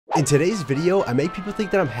In today's video, I make people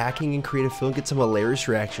think that I'm hacking in Creative Fill and get some hilarious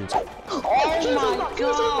reactions. Oh my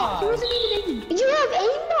god! Did you have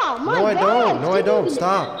aimbot? No, I don't. No, I don't.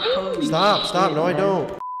 Stop. Stop. No, I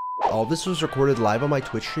don't. All this was recorded live on my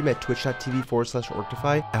Twitch stream at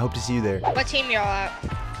twitch.tv/Orcedify. I hope to see you there. What team y'all at?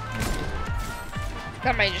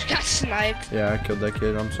 Somebody just got sniped. Yeah, I killed that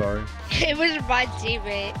kid. I'm sorry. It was my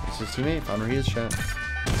teammate. It's his teammate. Found where he is, chat.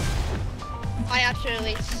 I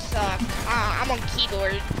absolutely suck. I'm on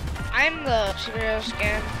keyboard. I'm the superhero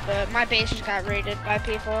skin, but my base just got raided by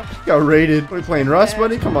people. Got raided. What are you playing, Rust,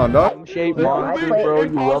 buddy? Come on, dog. Shape monster, bro.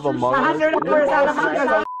 You love Among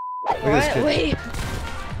Us. What? Wait.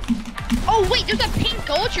 Oh wait, there's a Pink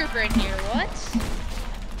Ghoul trooper in here. What?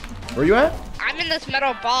 Where you at? I'm in this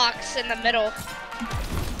metal box in the middle.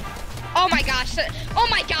 Oh my gosh. Oh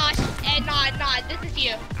my gosh. And nah, this is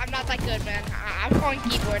you. I'm not that good, man. I'm on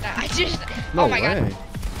keyboard. I just. No oh my way. god.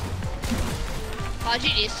 Oh,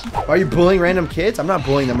 GG's. Are you bullying random kids? I'm not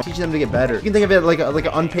bullying them. I'm teaching them to get better. You can think of it like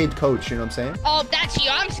an unpaid coach. You know what I'm saying? Oh, that's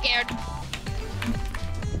you. I'm scared.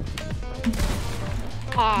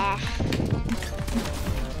 Ah.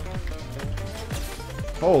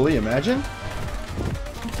 Holy, imagine.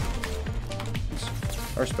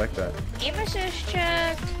 I respect that. Aim assist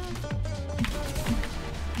check.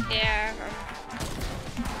 Yeah.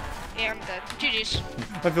 Yeah, I'm dead. GG's.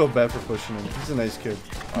 I feel bad for pushing him. He's a nice kid.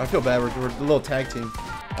 I feel bad. We're a little tag team.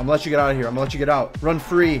 I'm gonna let you get out of here. I'm gonna let you get out. Run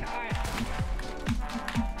free. Alright.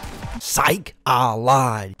 Psych. I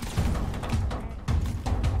lied.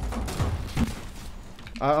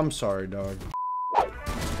 I'm sorry, dog.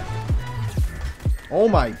 Oh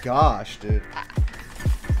my gosh, dude.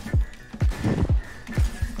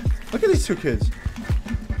 Look at these two kids.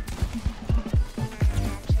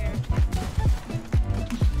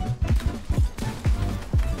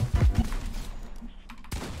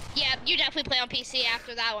 Yeah, you definitely play on PC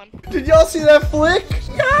after that one. Did y'all see that flick?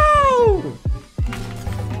 Yo!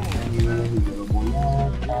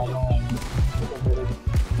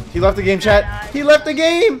 He left the game, chat. He left the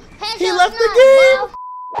game. He left the game.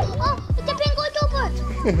 Oh, it's a Pink Ghoul.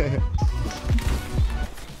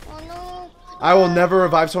 Oh no. I will never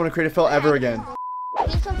revive someone in Creative Fill ever again.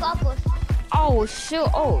 Need some bubbles. Oh shoot,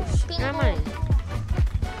 never mind.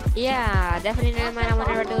 Yeah, definitely never mind. I will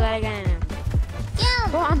never do that again. Yeah.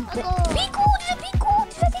 Bro, I'm Pink Ghoul. Pink Ghoul.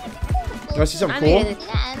 You wanna see something cool?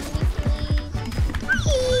 Yeah,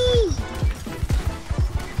 please.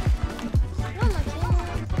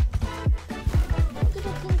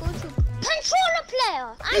 Controller player.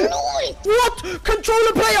 I knew it. What?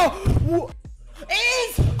 Controller player?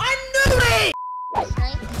 I knew it!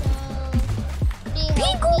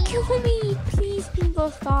 Pink Ghoul, kill me, please. Pink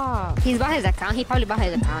Ghoul, stop. He's bought his account. He probably bought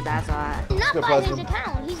his account. That's why. He's not by his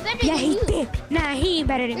account. He's better Yeah, than he you. did. Nah, he ain't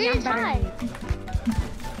better than me. I'm He's better high. than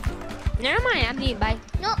you. Never mind. I'm leaving. Bye.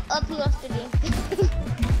 No, he lost the game.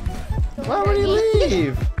 Why would he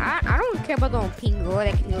leave? I don't care about the Pink Ghoul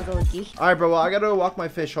that kills OG. Alright, bro. Well, I gotta go walk my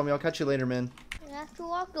fish, homie. I'll catch you later, man. You have to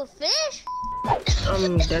walk the fish?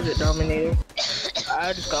 I'm Desert Dominator.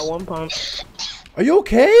 I just got one pump. Are you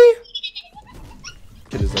okay?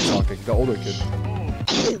 Kid is like talking. The older kid.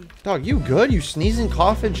 Dog, you good? You sneezing,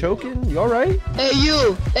 coughing, choking? You alright? Hey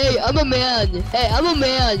you! Hey, I'm a man! Hey, I'm a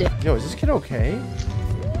man! Yo, is this kid okay?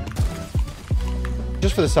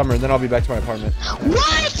 Just for the summer, and then I'll be back to my apartment.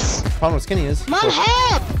 What? Found what skinny is. Mom,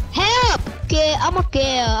 help! Help! Okay, I'm a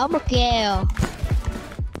girl.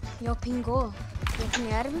 Yo, Pink Ghoul. Can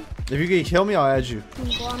you add me? If you can kill me, I'll add you.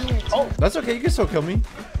 Pink Ghoul, I'm here too. That's okay. You can still kill me.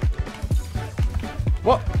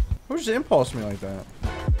 What? Who just impulsed me like that?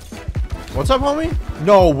 What's up, homie?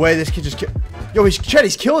 No way. This kid just killed. Yo, Chad,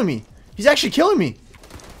 he's killing me. He's actually killing me.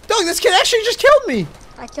 Dog, this kid actually just killed me.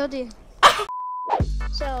 I killed you.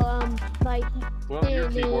 So, like... Well, your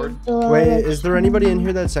keyboard. Wait, is there anybody in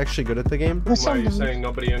here that's actually good at the game? Why are you saying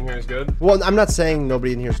nobody in here is good? Well, I'm not saying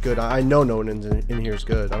nobody in here is good. I know no one in here is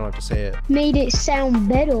good. I don't have to say it. Made it sound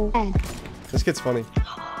better. This kid's funny.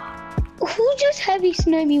 Who just heavy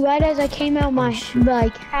sniped me right as I came out my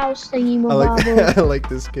like house thingy I like, mobile? I like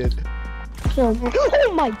this kid. So,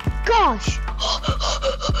 oh my gosh!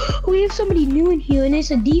 We have somebody new in here and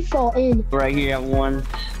it's a default in. Right here at one.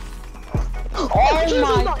 Oh my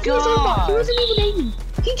god! He wasn't even aiming.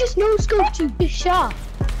 He just no-scoped you. Just shot.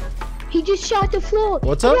 He just shot the floor.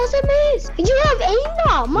 What's up? What else I missed? Did you have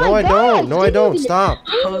aimbot? My No, I God. don't. No, I don't. Stop.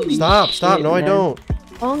 Holy Stop. shit, No, I man. don't.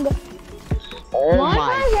 Oh Why am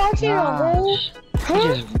my I watching a whole...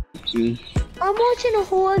 Huh? I'm watching a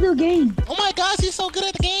whole other game. Oh my gosh, he's so good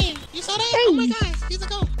at the game. You saw that? Hey. Oh my gosh, he's a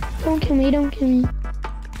goat. Don't kill me, don't kill me.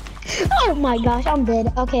 Oh my gosh, I'm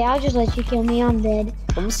dead. Okay, I'll just let you kill me. I'm dead.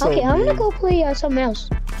 I'm so Okay, I'm gonna mean. go play something else.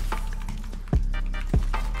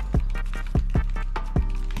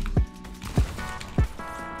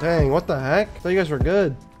 Dang, what the heck? I thought you guys were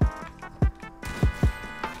good.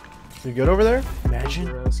 You good over there? Imagine.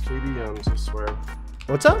 Your ass KDMs, I swear.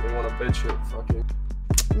 What's up? They want to bitch it, fucking.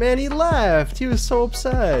 Man, he left. He was so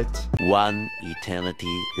upset. One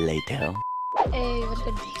eternity later. Hey, what's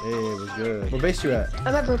good? Hey, it was good. What base you at?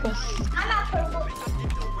 I'm at purple. I'm at purple.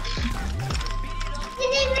 His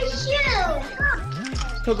name is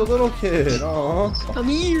Shu. To the little kid. Aww. I'm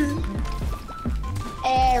here.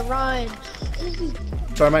 Hey, run.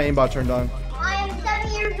 Sorry, my aimbot turned on. I am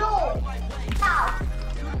 7 years old. How?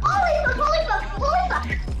 Holy fuck, holy fuck, holy fuck.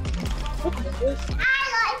 I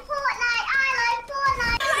like Fortnite, I like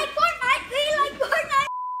Fortnite. I like Fortnite, we like Fortnite.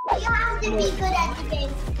 You have to be good at the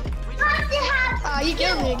game. You have to have You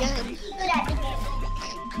killed me again. be good at the game.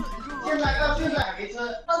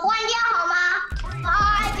 我关掉好吗? Why?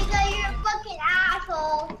 Because you're a fucking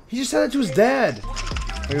asshole. He just said that to his dad.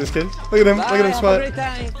 Look at this kid. Look at him. Look at him sweat.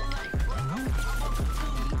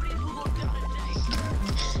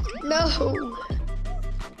 No.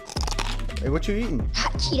 Hey, what you eating?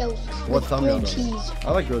 Hot Cheetos. What with thumbnail? grilled though? cheese.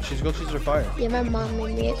 I like grilled cheese. Grilled cheese are fire. Yeah, my mom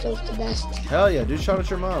made me it, so it's the best. Hell yeah, dude. Shout out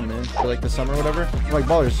your mom, man. For like the summer or whatever. I'm like,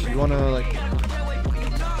 ballers, you wanna like...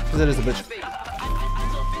 Cause it is a bitch.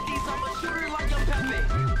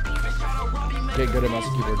 Get good at mouse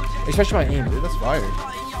and keyboard. Especially my aim, dude. That's fire.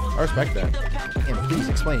 I respect that. Damn, please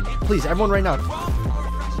explain. Please, everyone right now.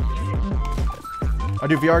 I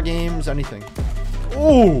do VR games, anything.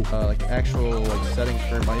 Ooh! Like actual like settings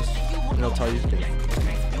for mice. And it'll tell you.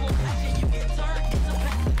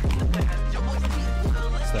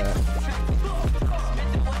 What's that?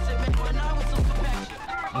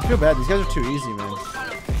 I feel bad. These guys are too easy, man.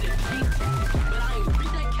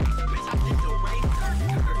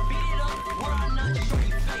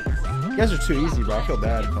 You guys are too easy, bro. I feel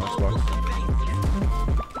bad. Xbox.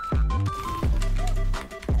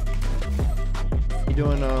 You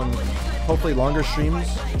doing hopefully longer streams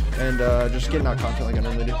and just getting out content like I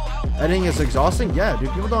normally do. Editing is exhausting. Yeah,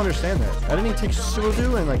 dude. People don't understand that. Editing takes so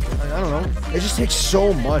do and like I don't know. It just takes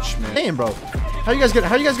so much, man. Damn, bro. How you guys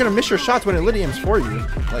gonna miss your shots when it lit aims for you?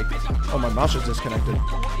 Like, oh, my mouse is disconnected.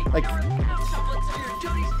 Like,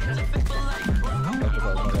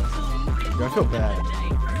 dude, I feel bad.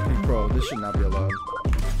 Bro, this should not be allowed.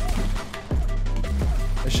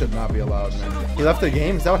 This should not be allowed, man. He left the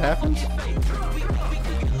game? Is that what happened?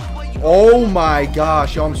 Oh my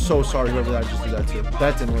gosh. Yo, I'm so sorry whoever that just did that to.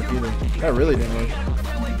 That didn't work either. That really didn't work.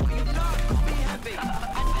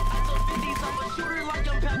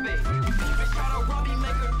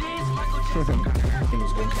 Game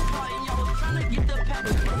was good.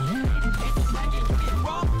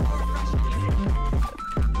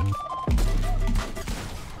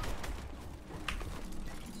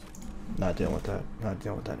 Not dealing with that. Not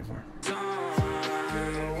dealing with that anymore.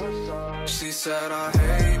 She said I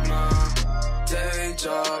hate my